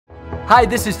Hi,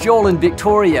 this is Joel and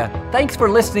Victoria. Thanks for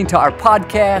listening to our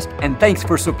podcast, and thanks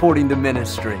for supporting the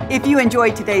ministry. If you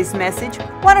enjoyed today's message,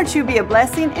 why don't you be a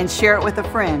blessing and share it with a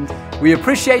friend? We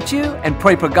appreciate you and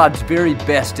pray for God's very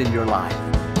best in your life.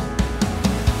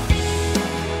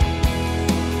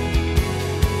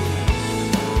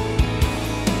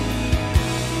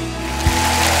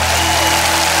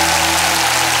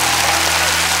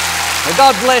 Well,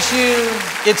 God bless you.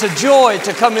 It's a joy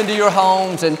to come into your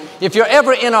homes, and if you're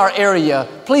ever in our area,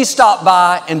 please stop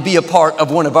by and be a part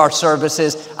of one of our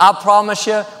services. I promise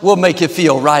you, we'll make you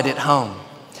feel right at home.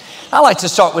 I like to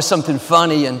start with something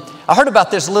funny, and I heard about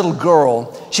this little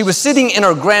girl. She was sitting in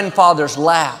her grandfather's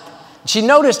lap. She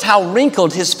noticed how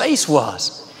wrinkled his face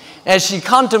was. As she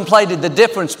contemplated the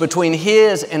difference between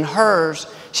his and hers,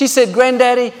 she said,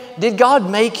 "Granddaddy, did God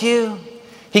make you?"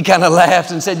 He kind of laughed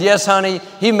and said, "Yes, honey,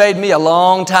 He made me a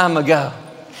long time ago."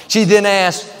 She then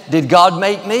asked, "Did God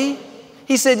make me?"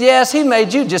 He said, "Yes, He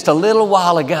made you just a little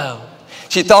while ago."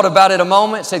 She thought about it a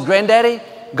moment, said, "Granddaddy,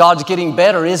 God's getting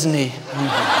better, isn't He?"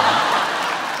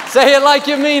 Say it like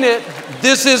you mean it.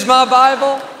 This is my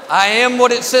Bible. I am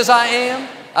what it says I am.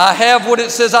 I have what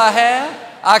it says I have.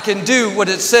 I can do what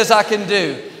it says I can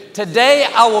do. Today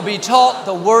I will be taught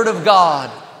the Word of God.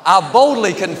 I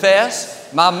boldly confess.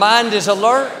 My mind is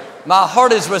alert. My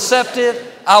heart is receptive.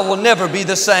 I will never be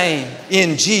the same.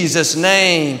 In Jesus'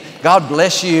 name, God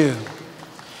bless you.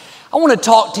 I want to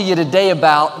talk to you today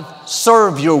about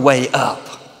serve your way up.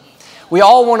 We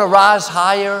all want to rise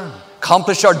higher,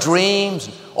 accomplish our dreams,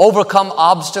 overcome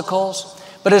obstacles.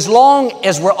 But as long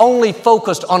as we're only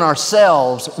focused on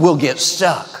ourselves, we'll get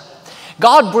stuck.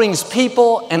 God brings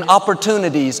people and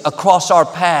opportunities across our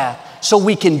path so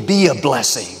we can be a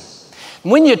blessing.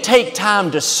 When you take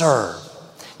time to serve,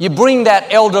 you bring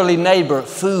that elderly neighbor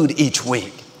food each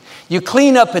week. You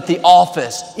clean up at the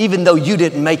office even though you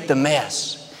didn't make the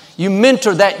mess. You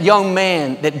mentor that young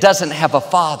man that doesn't have a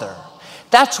father.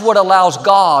 That's what allows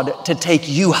God to take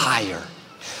you higher.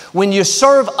 When you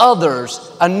serve others,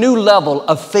 a new level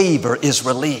of favor is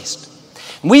released.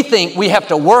 We think we have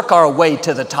to work our way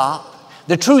to the top.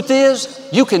 The truth is,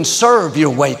 you can serve your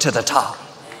way to the top.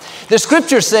 The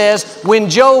scripture says, when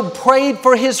Job prayed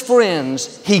for his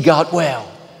friends, he got well.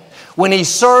 When he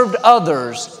served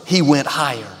others, he went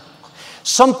higher.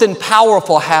 Something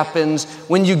powerful happens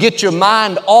when you get your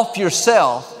mind off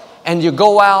yourself and you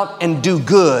go out and do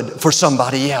good for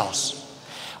somebody else.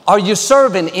 Are you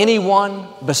serving anyone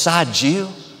besides you?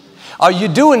 Are you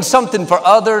doing something for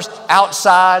others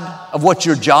outside of what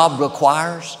your job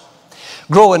requires?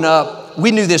 Growing up,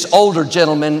 we knew this older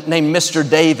gentleman named Mr.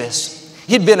 Davis.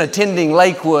 He'd been attending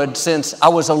Lakewood since I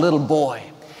was a little boy.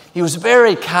 He was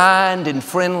very kind and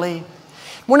friendly.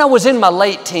 When I was in my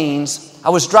late teens, I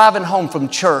was driving home from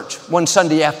church one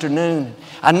Sunday afternoon.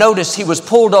 I noticed he was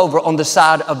pulled over on the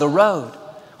side of the road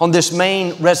on this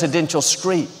main residential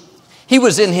street. He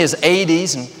was in his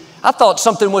 80s, and I thought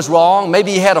something was wrong.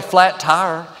 Maybe he had a flat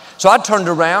tire. So I turned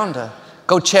around to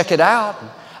go check it out.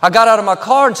 I got out of my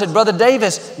car and said, "Brother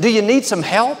Davis, do you need some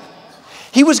help?"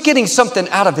 He was getting something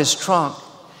out of his trunk.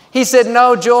 He said,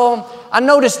 "No, Joel, I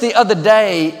noticed the other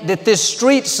day that this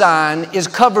street sign is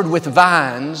covered with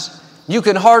vines. You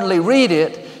can hardly read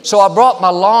it, so I brought my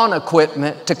lawn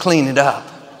equipment to clean it up."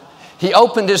 He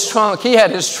opened his trunk. He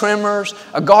had his trimmers,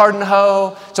 a garden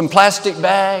hoe, some plastic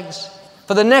bags.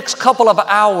 For the next couple of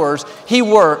hours, he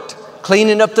worked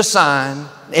cleaning up the sign,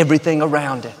 everything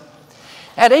around it.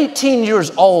 At 18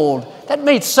 years old, that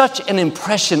made such an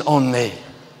impression on me.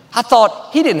 I thought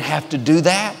he didn't have to do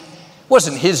that. It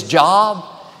wasn't his job.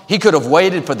 He could have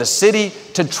waited for the city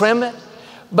to trim it.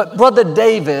 But Brother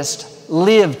Davis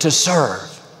lived to serve.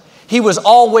 He was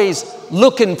always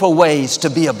looking for ways to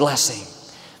be a blessing.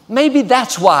 Maybe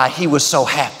that's why he was so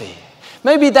happy.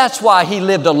 Maybe that's why he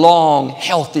lived a long,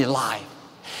 healthy life.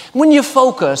 When you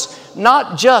focus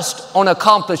not just on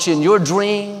accomplishing your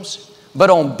dreams, but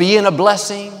on being a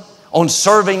blessing, on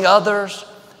serving others,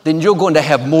 then you're going to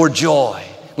have more joy,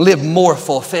 live more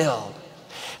fulfilled.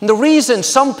 And the reason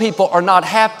some people are not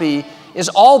happy is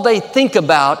all they think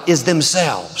about is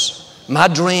themselves. My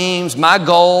dreams, my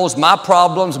goals, my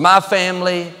problems, my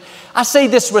family. I say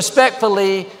this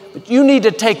respectfully, but you need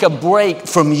to take a break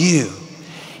from you.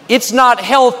 It's not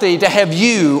healthy to have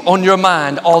you on your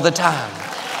mind all the time.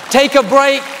 Take a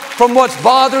break from what's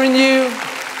bothering you.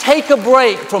 Take a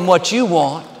break from what you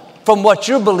want, from what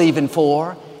you're believing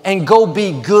for, and go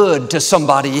be good to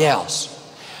somebody else.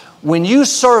 When you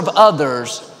serve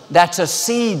others, that's a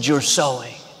seed you're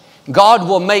sowing. God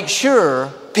will make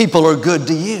sure people are good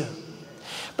to you.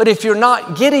 But if you're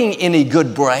not getting any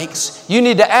good breaks, you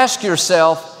need to ask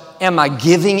yourself, am I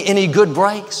giving any good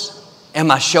breaks?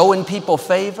 Am I showing people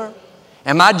favor?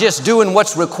 Am I just doing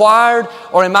what's required,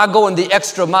 or am I going the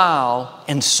extra mile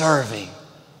and serving?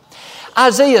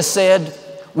 Isaiah said,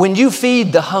 when you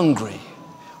feed the hungry,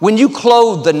 when you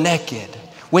clothe the naked,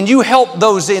 when you help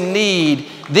those in need,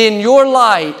 then your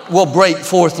light will break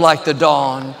forth like the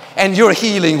dawn, and your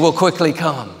healing will quickly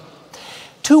come.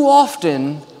 Too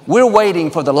often, we're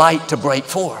waiting for the light to break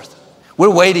forth. We're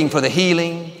waiting for the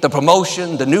healing, the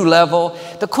promotion, the new level.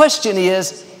 The question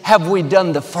is, have we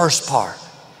done the first part?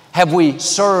 Have we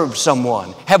served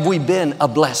someone? Have we been a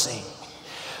blessing?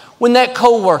 When that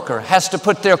coworker has to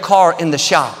put their car in the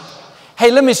shop,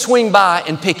 hey, let me swing by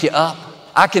and pick you up.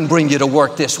 I can bring you to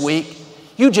work this week.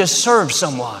 You just served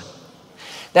someone.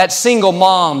 That single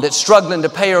mom that's struggling to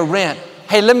pay her rent,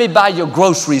 hey, let me buy your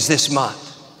groceries this month.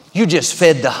 You just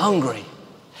fed the hungry.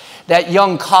 That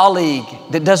young colleague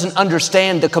that doesn't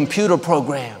understand the computer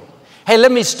program, hey,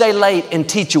 let me stay late and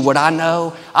teach you what I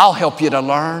know. I'll help you to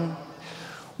learn.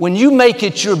 When you make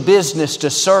it your business to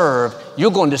serve,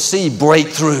 you're going to see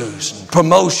breakthroughs,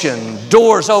 promotion,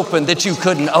 doors open that you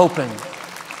couldn't open.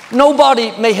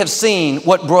 Nobody may have seen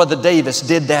what Brother Davis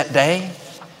did that day.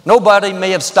 Nobody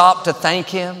may have stopped to thank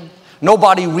him.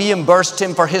 Nobody reimbursed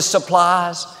him for his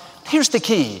supplies. Here's the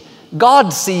key.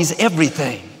 God sees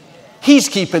everything. He's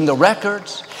keeping the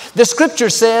records. The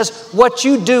scripture says, what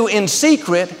you do in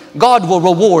secret, God will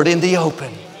reward in the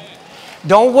open.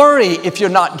 Don't worry if you're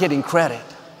not getting credit.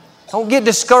 Don't get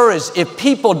discouraged if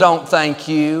people don't thank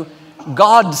you.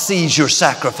 God sees your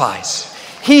sacrifice.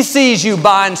 He sees you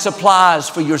buying supplies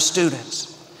for your students.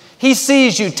 He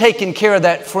sees you taking care of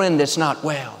that friend that's not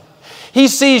well. He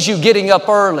sees you getting up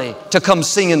early to come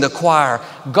sing in the choir.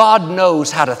 God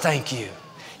knows how to thank you.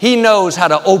 He knows how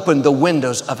to open the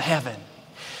windows of heaven.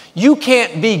 You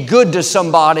can't be good to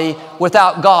somebody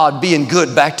without God being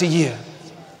good back to you.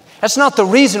 That's not the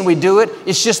reason we do it.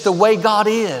 It's just the way God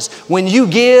is. When you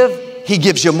give, He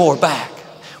gives you more back.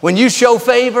 When you show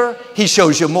favor, He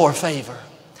shows you more favor.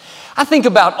 I think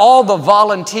about all the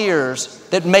volunteers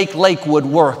that make Lakewood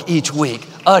work each week.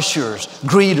 Ushers,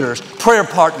 greeters, prayer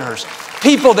partners,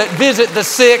 people that visit the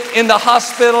sick in the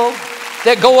hospital,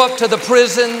 that go up to the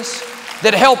prisons,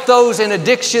 that help those in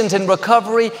addictions and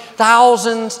recovery.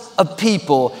 Thousands of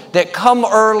people that come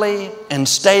early and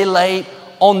stay late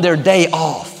on their day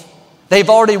off. They've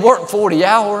already worked 40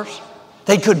 hours.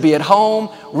 They could be at home,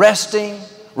 resting,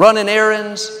 running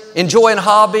errands, enjoying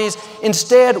hobbies.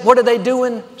 Instead, what are they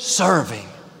doing? Serving,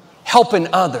 helping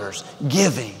others,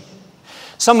 giving.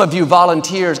 Some of you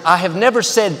volunteers, I have never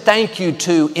said thank you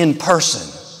to in person,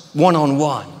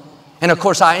 one-on-one. And of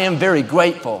course, I am very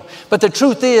grateful. But the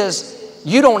truth is,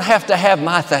 you don't have to have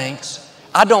my thanks.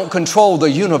 I don't control the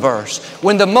universe.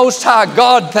 When the Most High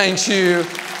God thanks you,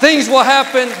 things will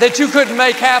happen that you couldn't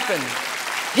make happen.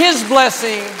 His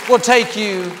blessing will take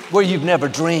you where you've never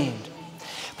dreamed.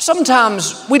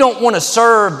 Sometimes we don't want to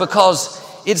serve because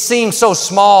it seems so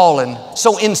small and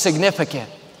so insignificant.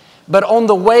 But on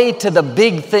the way to the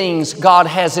big things God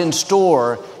has in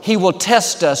store, He will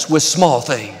test us with small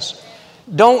things.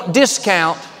 Don't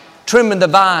discount trimming the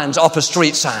vines off a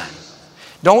street sign.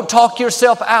 Don't talk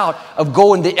yourself out of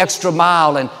going the extra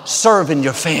mile and serving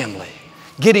your family,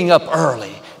 getting up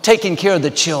early, taking care of the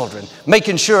children,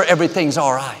 making sure everything's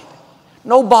all right.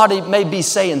 Nobody may be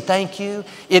saying thank you.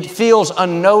 It feels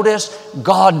unnoticed.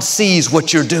 God sees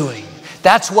what you're doing.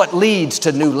 That's what leads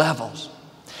to new levels.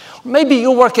 Maybe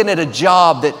you're working at a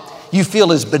job that you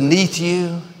feel is beneath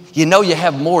you. You know you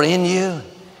have more in you.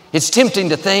 It's tempting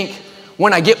to think,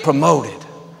 when I get promoted,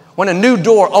 when a new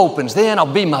door opens, then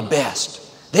I'll be my best.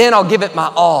 Then I'll give it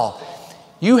my all.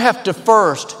 You have to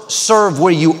first serve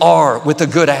where you are with a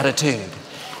good attitude.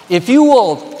 If you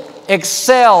will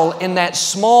excel in that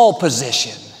small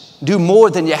position, do more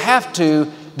than you have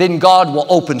to, then God will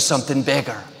open something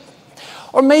bigger.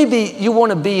 Or maybe you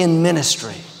want to be in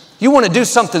ministry. You want to do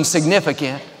something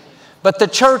significant, but the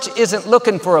church isn't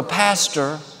looking for a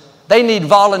pastor. They need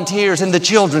volunteers in the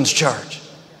children's church.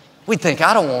 We think,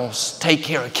 I don't want to take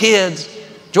care of kids.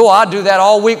 Joel, I do that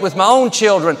all week with my own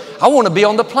children. I want to be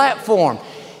on the platform.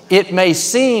 It may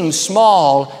seem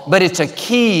small, but it's a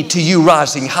key to you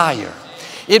rising higher.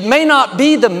 It may not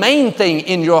be the main thing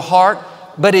in your heart,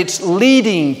 but it's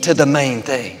leading to the main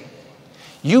thing.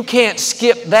 You can't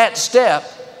skip that step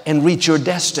and reach your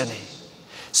destiny.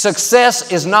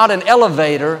 Success is not an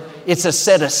elevator, it's a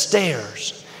set of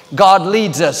stairs. God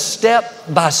leads us step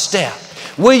by step.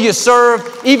 Will you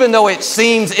serve even though it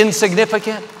seems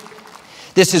insignificant?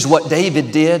 This is what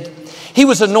David did. He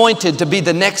was anointed to be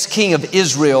the next king of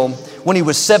Israel when he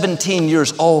was 17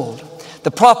 years old.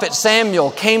 The prophet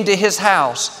Samuel came to his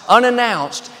house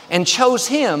unannounced and chose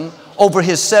him over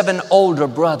his 7 older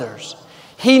brothers.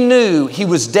 He knew he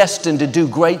was destined to do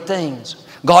great things.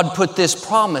 God put this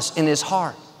promise in his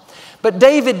heart. But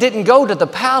David didn't go to the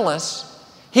palace.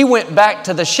 He went back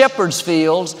to the shepherd's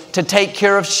fields to take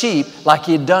care of sheep like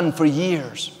he had done for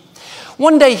years.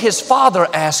 One day his father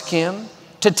asked him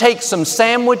to take some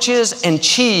sandwiches and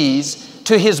cheese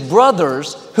to his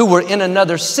brothers who were in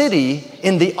another city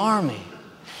in the army.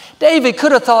 David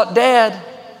could have thought, Dad,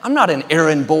 I'm not an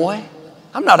errand boy.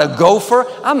 I'm not a gopher.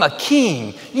 I'm a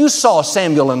king. You saw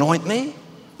Samuel anoint me. I'm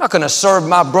not going to serve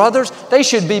my brothers. They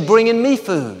should be bringing me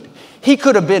food. He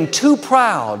could have been too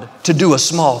proud to do a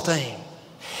small thing.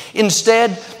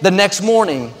 Instead, the next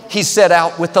morning, he set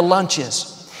out with the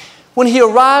lunches. When he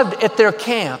arrived at their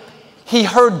camp, he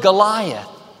heard Goliath,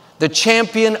 the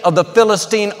champion of the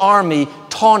Philistine army,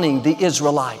 taunting the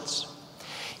Israelites.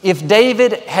 If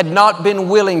David had not been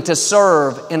willing to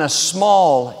serve in a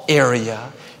small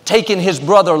area, taking his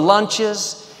brother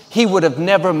lunches, he would have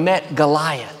never met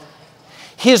Goliath.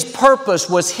 His purpose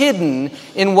was hidden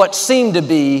in what seemed to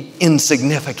be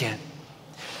insignificant.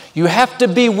 You have to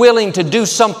be willing to do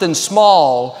something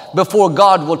small before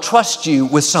God will trust you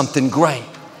with something great.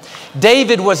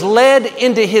 David was led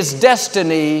into his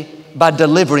destiny by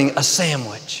delivering a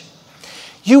sandwich.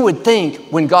 You would think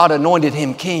when God anointed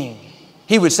him king,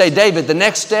 he would say, David, the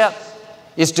next step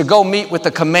is to go meet with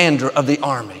the commander of the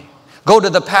army. Go to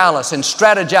the palace and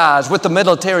strategize with the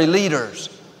military leaders.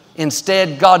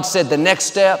 Instead, God said, the next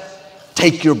step,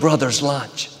 take your brother's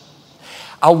lunch.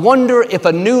 I wonder if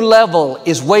a new level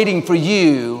is waiting for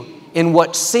you in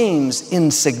what seems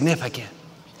insignificant.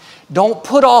 Don't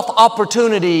put off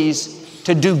opportunities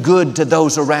to do good to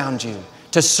those around you,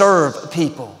 to serve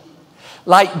people.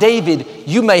 Like David,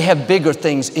 you may have bigger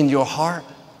things in your heart.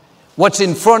 What's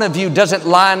in front of you doesn't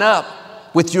line up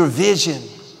with your vision.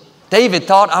 David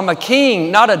thought, I'm a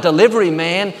king, not a delivery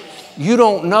man. You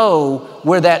don't know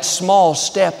where that small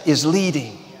step is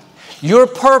leading. Your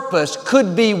purpose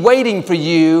could be waiting for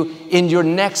you in your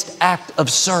next act of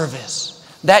service.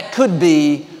 That could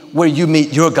be where you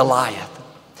meet your Goliath.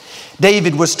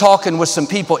 David was talking with some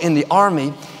people in the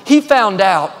army. He found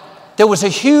out there was a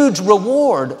huge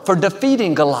reward for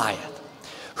defeating Goliath.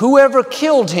 Whoever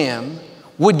killed him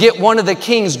would get one of the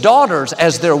king's daughters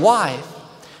as their wife,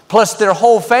 plus their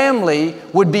whole family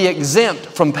would be exempt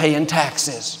from paying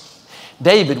taxes.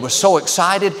 David was so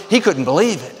excited, he couldn't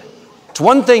believe it. It's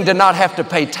one thing to not have to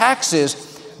pay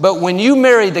taxes, but when you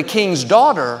marry the king's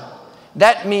daughter,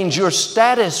 that means your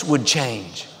status would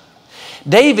change.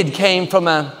 David came from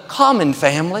a common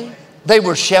family. They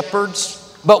were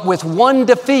shepherds, but with one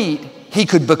defeat, he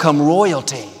could become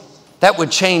royalty. That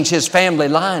would change his family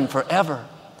line forever.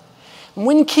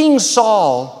 When King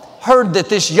Saul heard that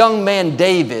this young man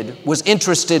David was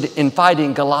interested in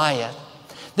fighting Goliath,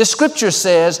 the scripture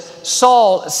says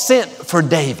Saul sent for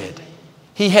David.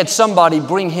 He had somebody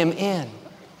bring him in.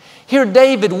 Here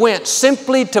David went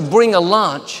simply to bring a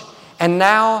lunch, and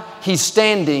now he's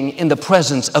standing in the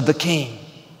presence of the king.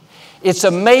 It's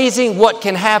amazing what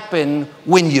can happen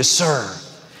when you serve.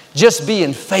 Just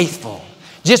being faithful,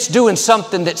 just doing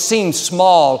something that seems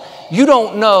small. You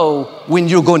don't know when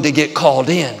you're going to get called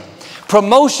in.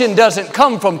 Promotion doesn't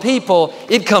come from people,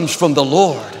 it comes from the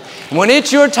Lord. When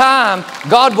it's your time,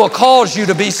 God will cause you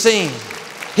to be seen.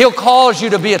 He'll cause you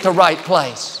to be at the right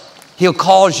place. He'll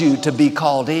cause you to be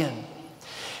called in.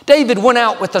 David went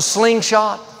out with a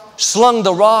slingshot, slung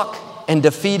the rock, and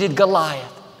defeated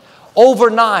Goliath.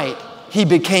 Overnight, he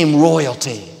became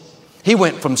royalty. He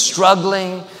went from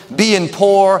struggling, being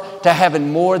poor, to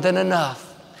having more than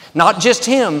enough. Not just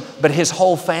him, but his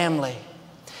whole family.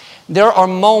 There are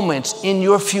moments in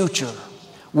your future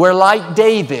where, like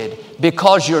David,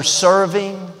 because you're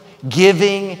serving,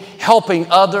 giving, helping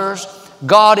others,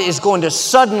 God is going to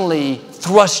suddenly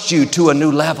thrust you to a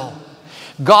new level.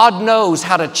 God knows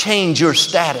how to change your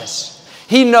status.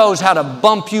 He knows how to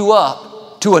bump you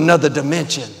up to another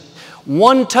dimension.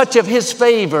 One touch of His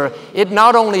favor, it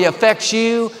not only affects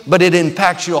you, but it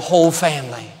impacts your whole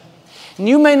family. And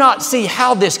you may not see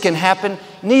how this can happen,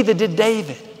 neither did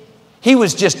David. He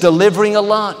was just delivering a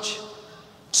lunch,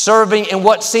 serving in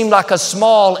what seemed like a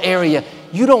small area.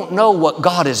 You don't know what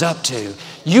God is up to.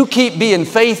 You keep being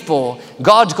faithful,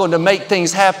 God's going to make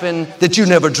things happen that you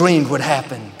never dreamed would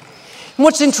happen. And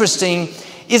what's interesting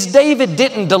is David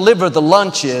didn't deliver the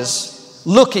lunches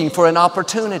looking for an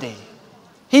opportunity.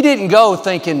 He didn't go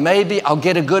thinking, maybe I'll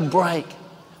get a good break.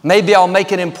 Maybe I'll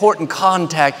make an important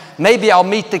contact. Maybe I'll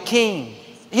meet the king.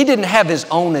 He didn't have his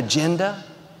own agenda.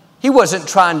 He wasn't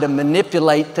trying to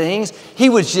manipulate things. He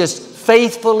was just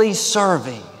faithfully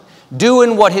serving,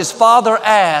 doing what his father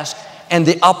asked, and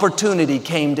the opportunity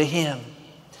came to him.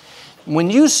 When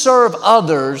you serve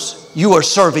others, you are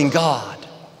serving God.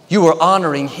 You are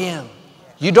honoring Him.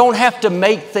 You don't have to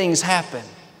make things happen.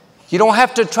 You don't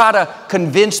have to try to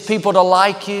convince people to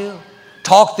like you,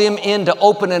 talk them into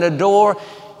opening a door.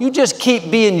 You just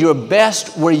keep being your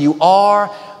best where you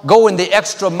are, going the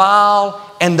extra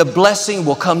mile, and the blessing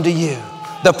will come to you.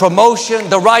 The promotion,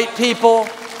 the right people,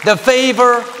 the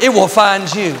favor, it will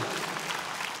find you.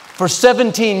 For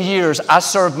 17 years, I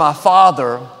served my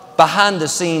father behind the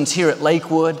scenes here at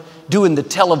Lakewood doing the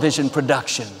television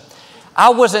production. I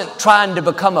wasn't trying to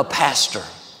become a pastor.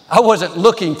 I wasn't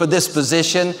looking for this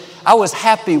position. I was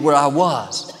happy where I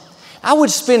was. I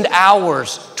would spend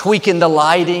hours tweaking the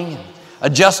lighting,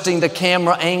 adjusting the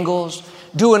camera angles,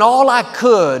 doing all I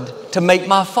could to make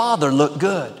my father look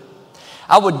good.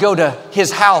 I would go to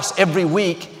his house every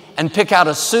week and pick out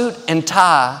a suit and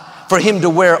tie for him to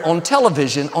wear on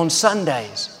television on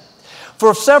Sundays.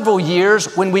 For several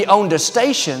years, when we owned a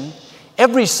station,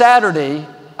 every Saturday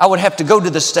I would have to go to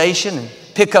the station and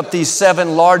pick up these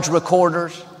 7 large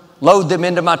recorders, load them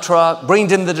into my truck, bring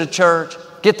them to the church,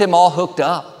 get them all hooked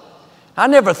up. I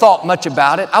never thought much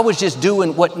about it. I was just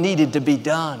doing what needed to be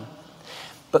done.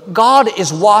 But God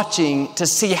is watching to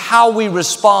see how we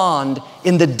respond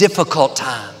in the difficult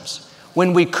times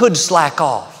when we could slack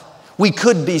off. We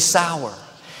could be sour.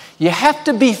 You have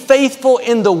to be faithful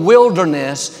in the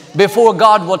wilderness before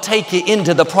God will take you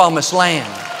into the promised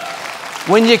land.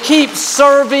 When you keep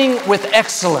serving with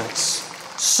excellence,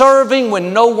 serving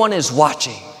when no one is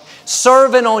watching,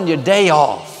 serving on your day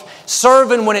off,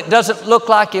 serving when it doesn't look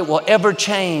like it will ever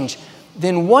change,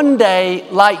 then one day,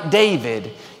 like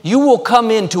David, you will come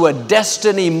into a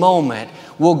destiny moment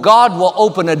where God will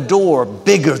open a door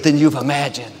bigger than you've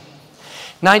imagined.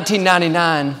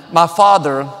 1999, my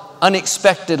father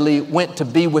unexpectedly went to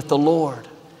be with the Lord.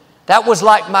 That was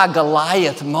like my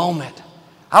Goliath moment.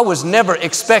 I was never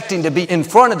expecting to be in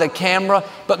front of the camera,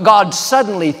 but God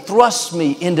suddenly thrust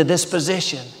me into this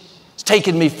position. It's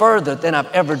taken me further than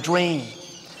I've ever dreamed.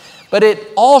 But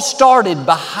it all started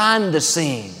behind the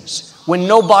scenes when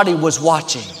nobody was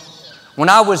watching, when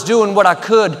I was doing what I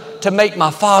could to make my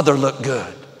father look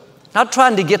good. Not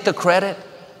trying to get the credit,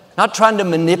 not trying to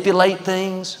manipulate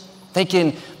things,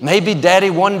 thinking maybe Daddy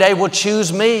one day will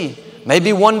choose me.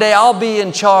 Maybe one day I'll be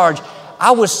in charge.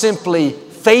 I was simply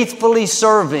faithfully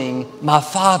serving my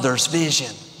Father's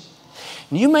vision.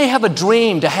 And you may have a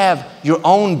dream to have your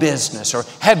own business or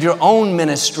have your own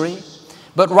ministry,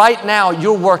 but right now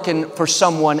you're working for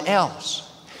someone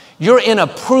else. You're in a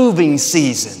proving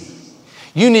season.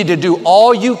 You need to do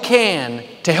all you can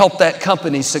to help that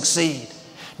company succeed.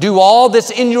 Do all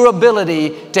that's in your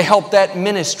ability to help that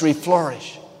ministry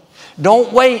flourish.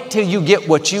 Don't wait till you get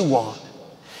what you want.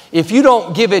 If you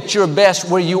don't give it your best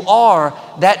where you are,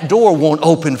 that door won't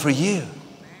open for you.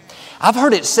 I've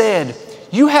heard it said,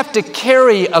 you have to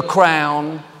carry a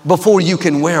crown before you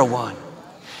can wear one.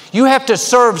 You have to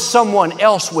serve someone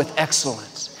else with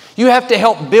excellence. You have to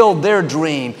help build their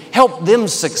dream, help them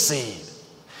succeed.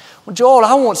 Well, Joel,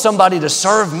 I want somebody to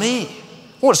serve me.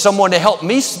 I want someone to help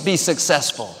me be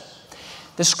successful.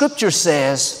 The scripture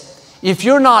says, if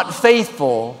you're not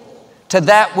faithful to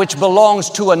that which belongs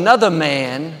to another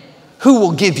man, who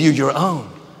will give you your own?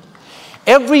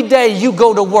 Every day you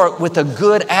go to work with a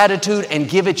good attitude and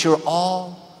give it your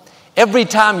all. Every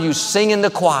time you sing in the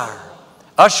choir,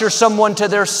 usher someone to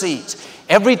their seats,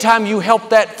 every time you help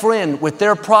that friend with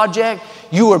their project,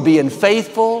 you are being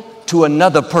faithful to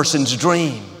another person's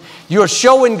dream. You're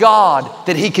showing God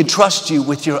that He can trust you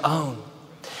with your own.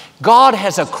 God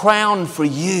has a crown for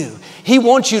you. He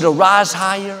wants you to rise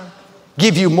higher,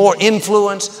 give you more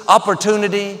influence,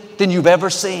 opportunity than you've ever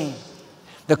seen.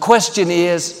 The question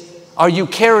is, are you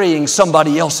carrying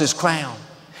somebody else's crown?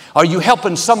 Are you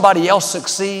helping somebody else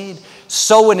succeed,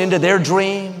 sowing into their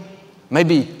dream,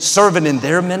 maybe serving in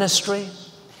their ministry?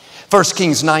 1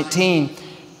 Kings 19,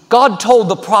 God told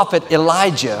the prophet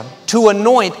Elijah to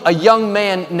anoint a young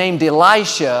man named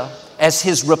Elisha as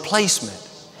his replacement.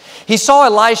 He saw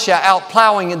Elisha out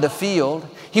plowing in the field.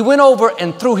 He went over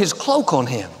and threw his cloak on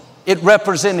him. It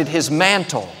represented his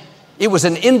mantle. It was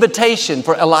an invitation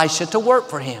for Elisha to work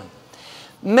for him.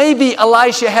 Maybe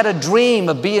Elisha had a dream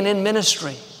of being in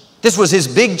ministry. This was his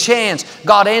big chance,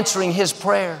 God answering his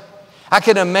prayer. I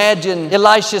can imagine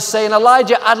Elisha saying,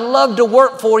 Elijah, I'd love to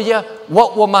work for you.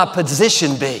 What will my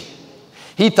position be?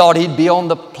 He thought he'd be on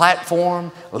the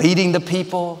platform, leading the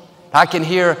people. I can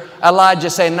hear Elijah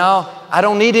say, no, I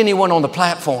don't need anyone on the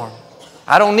platform.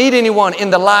 I don't need anyone in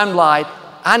the limelight.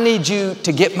 I need you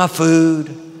to get my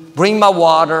food, bring my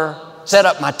water, set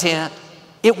up my tent.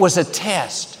 It was a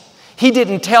test. He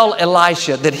didn't tell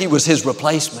Elisha that he was his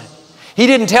replacement. He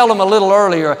didn't tell him a little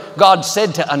earlier, God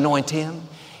said to anoint him.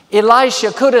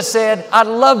 Elisha could have said, I'd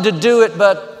love to do it,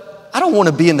 but I don't want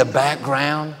to be in the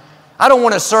background. I don't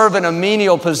want to serve in a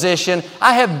menial position.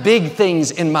 I have big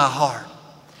things in my heart.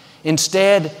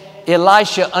 Instead,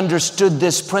 Elisha understood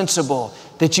this principle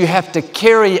that you have to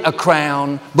carry a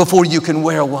crown before you can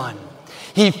wear one.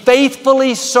 He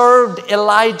faithfully served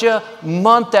Elijah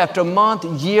month after month,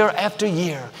 year after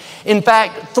year. In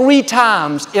fact, 3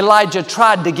 times Elijah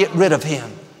tried to get rid of him.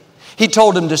 He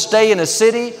told him to stay in a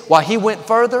city while he went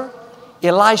further.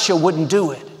 Elisha wouldn't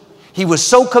do it. He was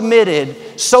so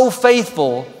committed, so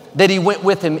faithful, that he went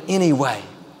with him anyway.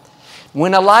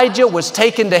 When Elijah was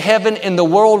taken to heaven in the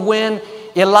whirlwind,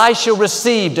 Elisha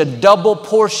received a double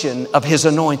portion of his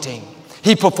anointing.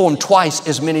 He performed twice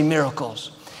as many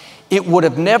miracles. It would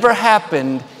have never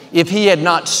happened if he had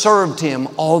not served him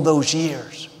all those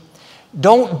years.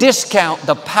 Don't discount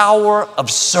the power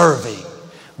of serving,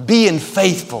 being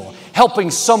faithful, helping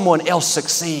someone else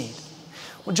succeed.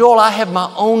 Well, Joel, I have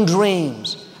my own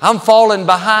dreams. I'm falling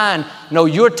behind. No,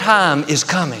 your time is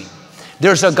coming.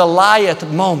 There's a Goliath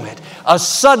moment, a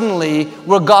suddenly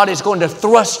where God is going to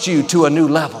thrust you to a new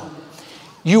level.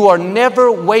 You are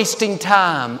never wasting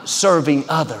time serving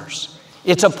others.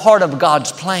 It's a part of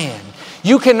God's plan.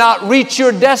 You cannot reach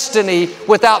your destiny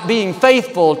without being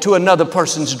faithful to another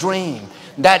person's dream.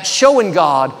 That's showing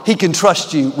God He can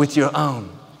trust you with your own.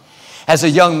 As a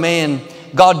young man,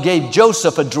 God gave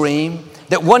Joseph a dream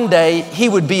that one day he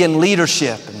would be in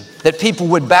leadership and that people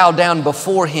would bow down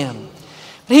before him.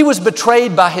 He was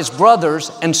betrayed by his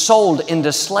brothers and sold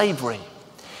into slavery.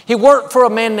 He worked for a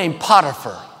man named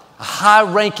Potiphar, a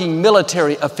high-ranking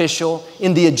military official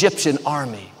in the Egyptian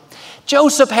army.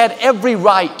 Joseph had every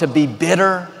right to be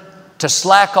bitter, to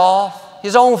slack off.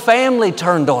 His own family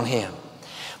turned on him.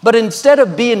 But instead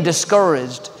of being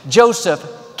discouraged, Joseph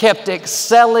kept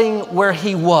excelling where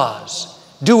he was,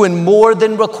 doing more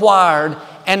than required,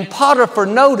 and Potiphar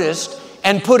noticed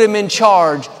and put him in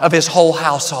charge of his whole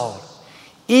household.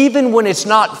 Even when it's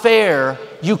not fair,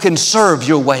 you can serve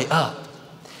your way up.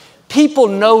 People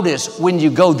notice when you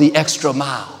go the extra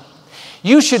mile.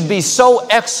 You should be so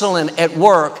excellent at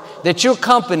work that your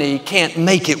company can't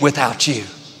make it without you.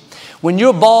 When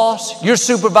your boss, your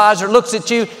supervisor looks at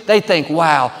you, they think,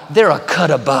 wow, they're a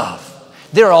cut above.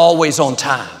 They're always on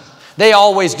time. They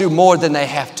always do more than they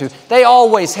have to. They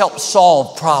always help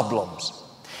solve problems.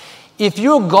 If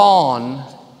you're gone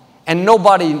and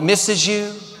nobody misses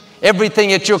you,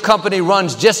 everything at your company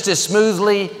runs just as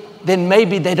smoothly, then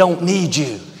maybe they don't need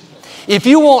you. If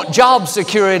you want job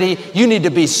security, you need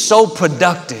to be so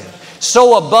productive,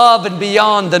 so above and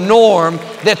beyond the norm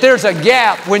that there's a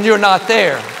gap when you're not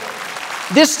there.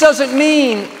 This doesn't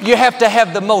mean you have to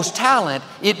have the most talent.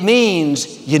 It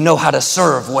means you know how to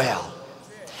serve well.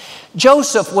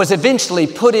 Joseph was eventually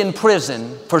put in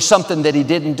prison for something that he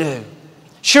didn't do.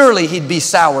 Surely he'd be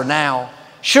sour now.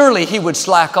 Surely he would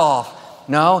slack off.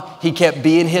 No, he kept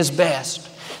being his best.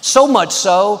 So much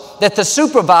so that the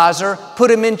supervisor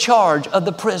put him in charge of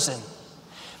the prison.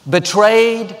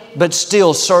 Betrayed, but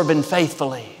still serving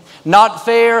faithfully. Not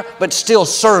fair, but still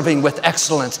serving with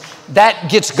excellence.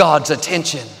 That gets God's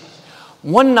attention.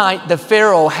 One night, the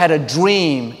Pharaoh had a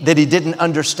dream that he didn't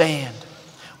understand.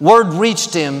 Word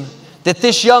reached him that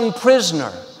this young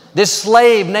prisoner, this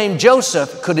slave named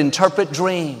Joseph, could interpret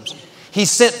dreams. He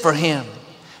sent for him.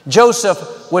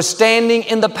 Joseph was standing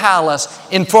in the palace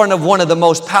in front of one of the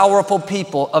most powerful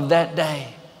people of that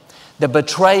day. The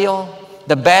betrayal,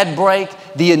 the bad break,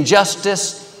 the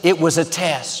injustice, it was a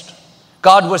test.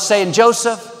 God was saying,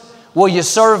 Joseph, will you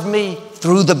serve me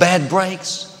through the bad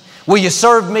breaks? Will you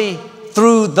serve me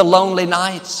through the lonely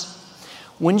nights?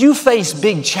 When you face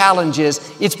big challenges,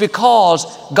 it's because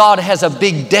God has a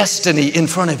big destiny in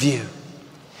front of you.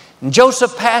 And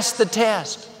Joseph passed the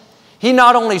test. He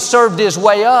not only served his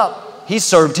way up, he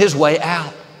served his way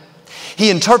out.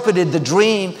 He interpreted the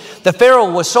dream. The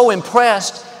Pharaoh was so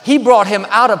impressed, he brought him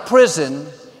out of prison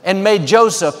and made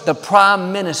Joseph the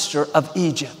prime minister of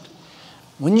Egypt.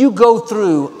 When you go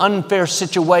through unfair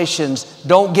situations,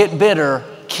 don't get bitter.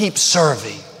 Keep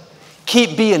serving.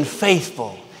 Keep being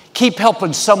faithful. Keep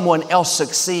helping someone else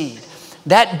succeed.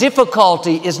 That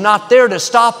difficulty is not there to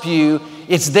stop you.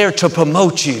 It's there to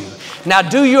promote you. Now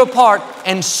do your part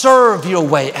and serve your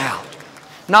way out.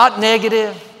 Not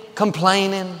negative,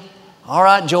 complaining. All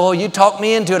right, Joel, you talked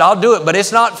me into it. I'll do it, but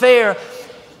it's not fair.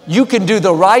 You can do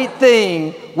the right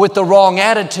thing with the wrong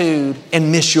attitude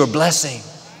and miss your blessing.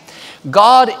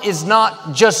 God is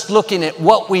not just looking at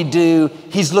what we do.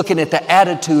 He's looking at the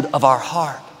attitude of our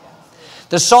heart.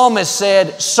 The psalmist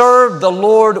said, serve the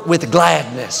Lord with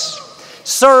gladness.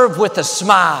 Serve with a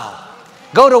smile.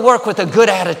 Go to work with a good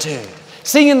attitude.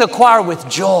 Sing in the choir with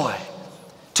joy.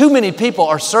 Too many people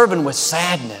are serving with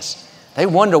sadness. They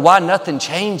wonder why nothing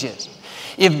changes.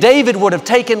 If David would have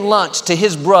taken lunch to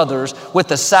his brothers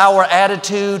with a sour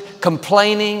attitude,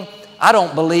 complaining, I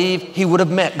don't believe he would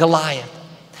have met Goliath.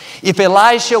 If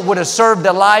Elisha would have served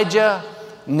Elijah,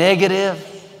 negative,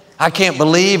 I can't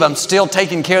believe I'm still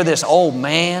taking care of this old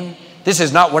man. This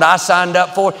is not what I signed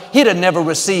up for. He'd have never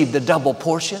received the double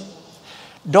portion.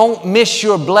 Don't miss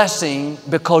your blessing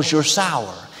because you're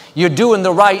sour. You're doing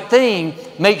the right thing.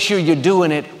 Make sure you're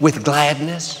doing it with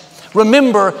gladness.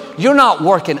 Remember, you're not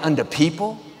working under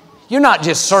people. You're not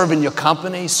just serving your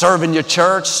company, serving your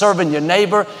church, serving your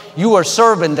neighbor. You are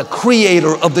serving the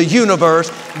creator of the universe,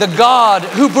 the God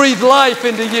who breathed life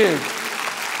into you.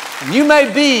 And you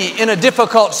may be in a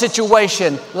difficult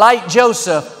situation. Like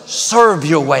Joseph, serve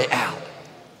your way out.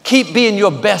 Keep being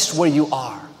your best where you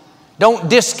are. Don't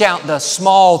discount the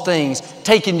small things,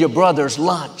 taking your brother's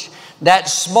lunch. That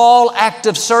small act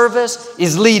of service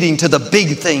is leading to the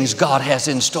big things God has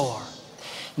in store.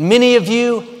 Many of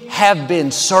you have been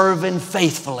serving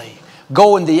faithfully,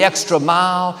 going the extra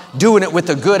mile, doing it with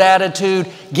a good attitude.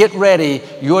 Get ready,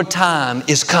 your time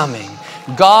is coming.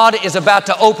 God is about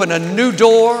to open a new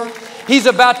door. He's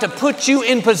about to put you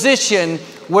in position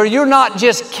where you're not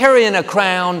just carrying a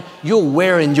crown, you're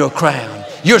wearing your crown.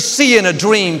 You're seeing a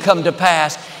dream come to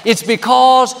pass. It's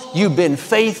because you've been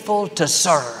faithful to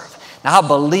serve. Now, I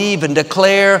believe and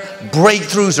declare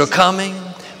breakthroughs are coming,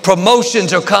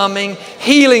 promotions are coming,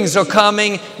 healings are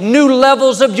coming, new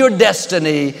levels of your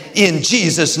destiny in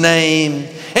Jesus' name.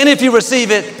 And if you receive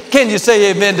it, can you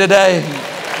say amen today?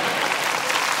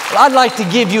 Well, I'd like to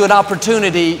give you an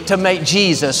opportunity to make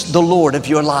Jesus the Lord of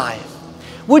your life.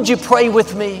 Would you pray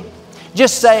with me?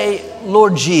 Just say,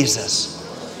 Lord Jesus,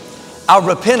 I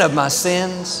repent of my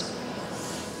sins.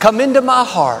 Come into my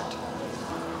heart.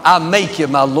 I make you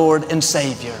my Lord and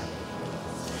Savior.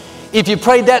 If you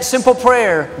prayed that simple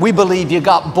prayer, we believe you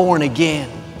got born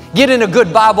again. Get in a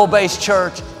good Bible-based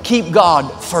church. Keep God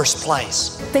first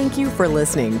place. Thank you for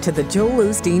listening to the Joel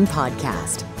Osteen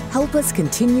Podcast. Help us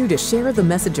continue to share the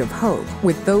message of hope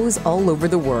with those all over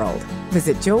the world.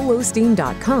 Visit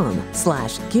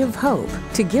joelosteen.com/give hope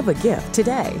to give a gift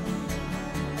today.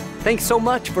 Thanks so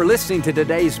much for listening to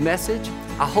today's message.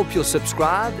 I hope you'll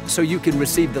subscribe so you can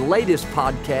receive the latest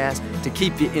podcast to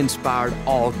keep you inspired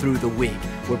all through the week.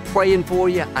 We're praying for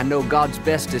you. I know God's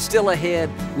best is still ahead.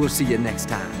 We'll see you next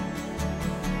time.